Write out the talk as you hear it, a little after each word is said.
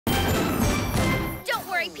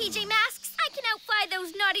outfly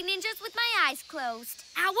those naughty ninjas with my eyes closed.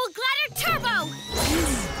 Owl Glider Turbo!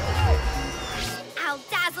 I'll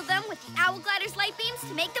dazzle them with the Owl Glider's light beams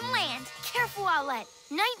to make them land. Careful, Owlette.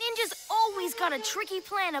 Night Ninja's always got a tricky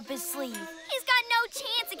plan up his sleeve. He's got no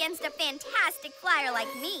chance against a fantastic flyer like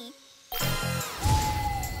me.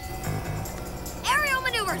 Aerial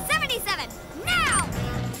Maneuver 77, now!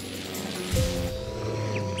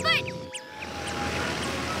 But...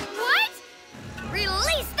 what?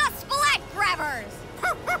 Release the Splat Grabbers!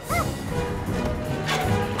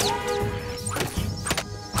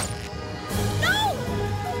 No!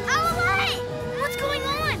 Owlette! What's going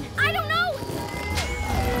on? I don't know!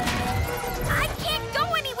 I can't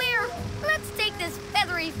go anywhere! Let's take this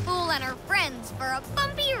feathery fool and her friends for a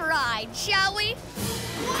bumpy ride, shall we?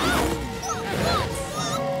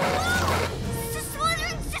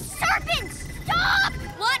 Serpents! Stop!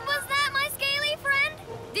 What was that, my scaly friend?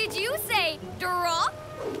 Did you say drop?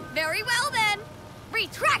 Very well then.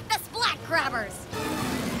 Retract the Splat Grabbers!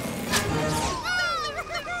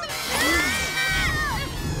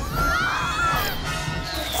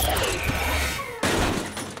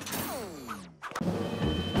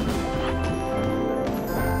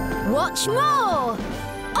 Watch more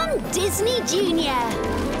on Disney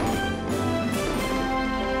Junior.